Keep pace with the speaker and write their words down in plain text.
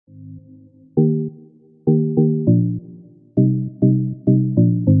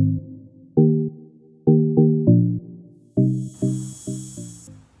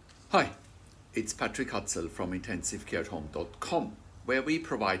Patrik Hutzel from intensivecareathome.com, where we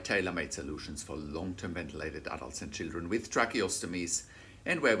provide tailor-made solutions for long-term ventilated adults and children with tracheostomies,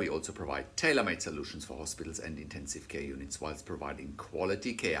 and where we also provide tailor-made solutions for hospitals and intensive care units whilst providing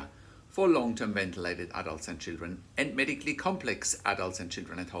quality care for long-term ventilated adults and children and medically complex adults and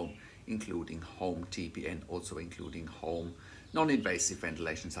children at home, including home TP and also including home non-invasive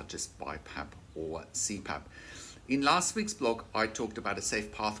ventilation such as BIPAP or CPAP. In last week's blog, I talked about a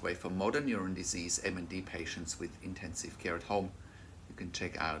safe pathway for motor neuron disease M&D patients with intensive care at home. You can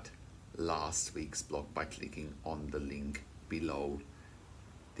check out last week's blog by clicking on the link below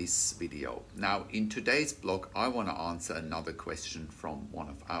this video. Now, in today's blog, I want to answer another question from one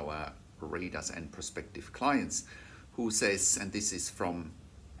of our readers and prospective clients who says, and this is from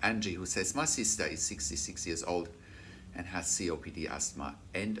Angie, who says, my sister is 66 years old and has COPD, asthma,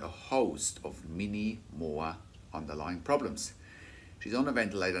 and a host of many more underlying problems. She's on a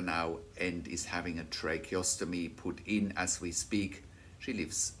ventilator now and is having a tracheostomy put in as we speak. She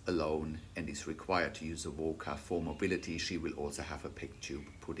lives alone and is required to use a walker for mobility. She will also have a PEG tube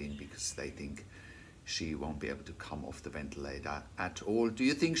put in because they think she won't be able to come off the ventilator at all. Do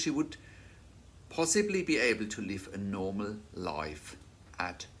you think she would possibly be able to live a normal life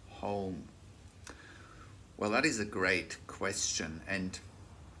at home? Well, that is a great question, and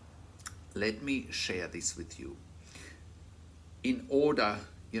let me share this with you. In order,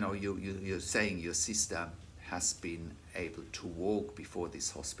 you're saying your sister has been able to walk before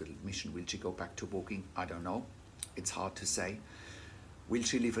this hospital admission. Will she go back to walking? I don't know. It's hard to say. Will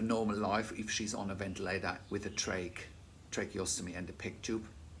she live a normal life if she's on a ventilator with a tracheostomy and a PEG tube?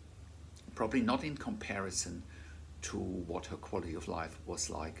 Probably not in comparison to what her quality of life was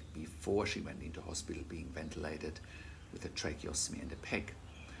like before she went into hospital being ventilated with a tracheostomy and a PEG.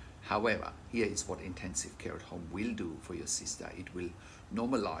 However, here is what intensive care at home will do for your sister. It will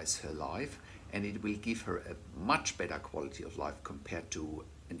normalize her life and it will give her a much better quality of life compared to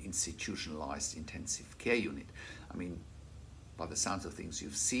an institutionalized intensive care unit. I mean, by the sounds of things,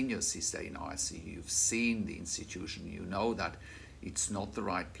 you've seen your sister in ICU, you've seen the institution, you know that it's not the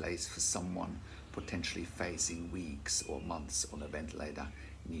right place for someone potentially facing weeks or months on a ventilator,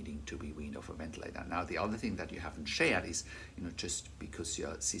 needing to be weaned off a ventilator. Now, the other thing that you haven't shared is, just because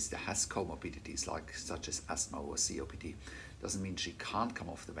your sister has comorbidities such as asthma or COPD, doesn't mean she can't come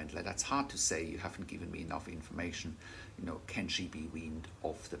off the ventilator. It's hard to say. You haven't given me enough information. Can she be weaned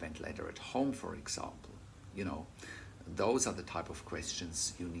off the ventilator at home, for example? Those are the type of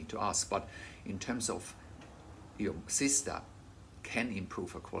questions you need to ask. But in terms of your sister can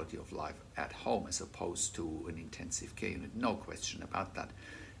improve her quality of life at home as opposed to an intensive care unit, no question about that.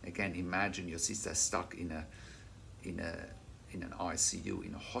 Again, imagine your sister stuck in an ICU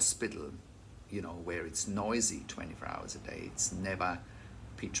in a hospital, where it's noisy 24 hours a day. It's never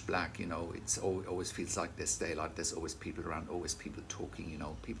pitch black. It's always feels like there's daylight. There's always people around, always people talking.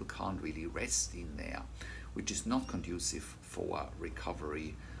 People can't really rest in there, which is not conducive for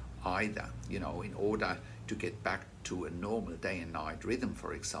recovery either. In order to get back to a normal day and night rhythm,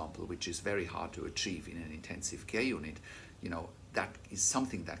 for example, which is very hard to achieve in an intensive care unit, that is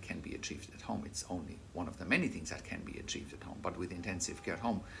something that can be achieved at home. It's only one of the many things that can be achieved at home. But with intensive care at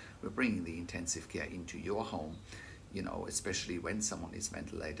home, we're bringing the intensive care into your home, especially when someone is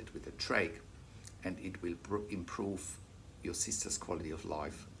ventilated with a trach, and it will improve your sister's quality of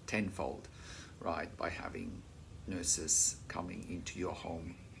life tenfold, right, by having nurses coming into your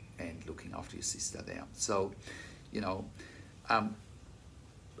home and looking after your sister there. So,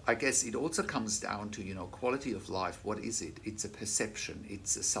 I guess it also comes down to, quality of life. What is it? It's a perception.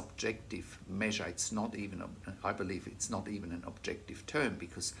 It's a subjective measure. It's not even, I believe it's not even an objective term,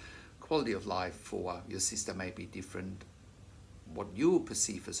 because quality of life for your sister may be different. What you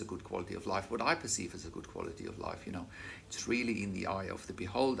perceive as a good quality of life, what I perceive as a good quality of life, it's really in the eye of the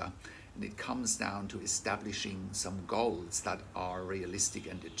beholder. And it comes down to establishing some goals that are realistic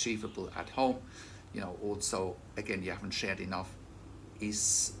and achievable at home. Also, again, you haven't shared enough,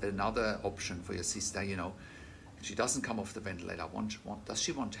 is another option for your sister. If she doesn't come off the ventilator, does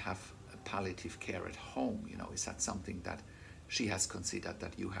she want to have a palliative care at home? Is that something that she has considered,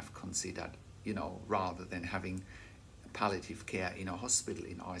 that you have considered, rather than having palliative care in a hospital,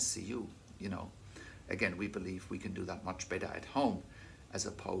 in ICU? Again, we believe we can do that much better at home as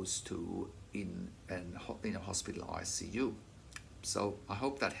opposed to in a hospital ICU. So I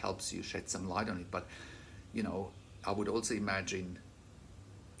hope that helps you shed some light on it. But I would also imagine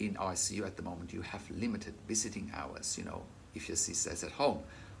in ICU at the moment you have limited visiting hours. If your sister is at home,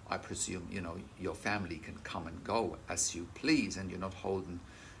 I presume your family can come and go as you please, and you're not holding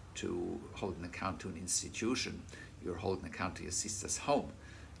account to an institution. You're holding account to your sister's home.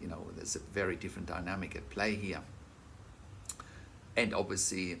 You know, there's a very different dynamic at play here. And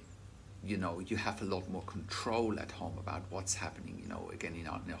obviously, you know, you have a lot more control at home about what's happening. You know, again, in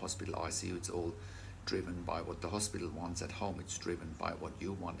a hospital ICU, it's all driven by what the hospital wants. At home, it's driven by what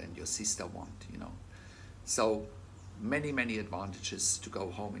you want and your sister want, you know. So many, many advantages to go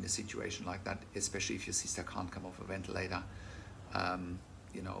home in a situation like that, especially if your sister can't come off a ventilator.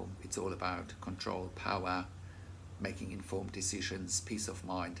 You know, it's all about control, power, making informed decisions, peace of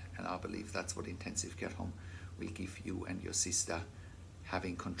mind, and I believe that's what intensive care at home will give you and your sister,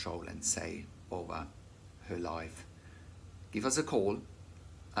 having control and say over her life. Give us a call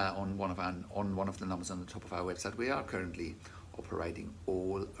on one of the numbers on the top of our website. We are currently operating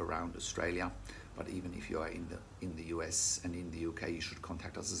all around Australia, but even if you are in the US and in the UK, you should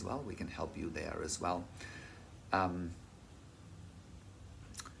contact us as well. We can help you there as well.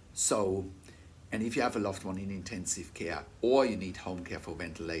 And if you have a loved one in intensive care, or you need home care for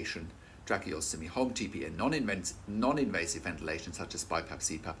ventilation, tracheostomy, home TP, and non-invasive ventilation such as BIPAP,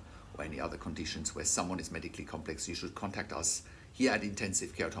 CPAP, or any other conditions where someone is medically complex, you should contact us here at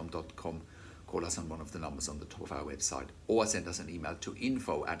intensivecareathome.com. Call us on one of the numbers on the top of our website, or send us an email to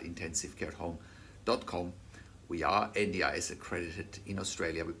info@intensivecareathome.com. We are NDIS accredited in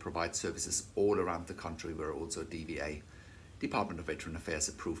Australia. We provide services all around the country. We're also DVA, Department of Veteran Affairs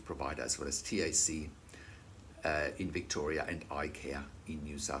approved provider, as well as TAC in Victoria and iCare in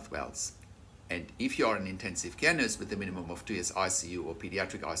New South Wales. And if you are an intensive care nurse with a minimum of 2 years ICU or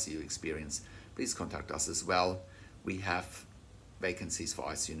pediatric ICU experience, please contact us as well. We have vacancies for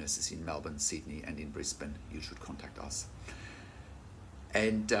ICU nurses in Melbourne, Sydney, and in Brisbane. You should contact us.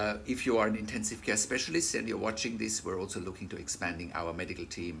 And if you are an intensive care specialist and you're watching this, we're also looking to expanding our medical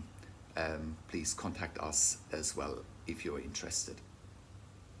team. Please contact us as well if you're interested.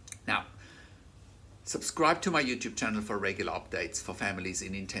 Now, subscribe to my YouTube channel for regular updates for families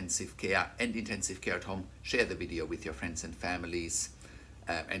in intensive care and intensive care at home. Share the video with your friends and families,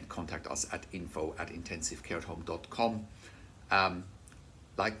 and contact us at info@intensivecareathome.com.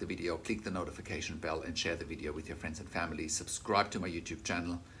 Like the video, click the notification bell, and share the video with your friends and family. Subscribe to my YouTube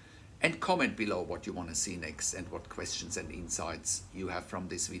channel and comment below what you want to see next and what questions and insights you have from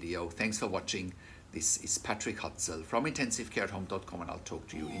this video. Thanks for watching. This is Patrik Hutzel from intensivecareathome.com, and I'll talk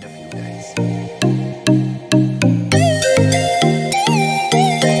to you in a few days.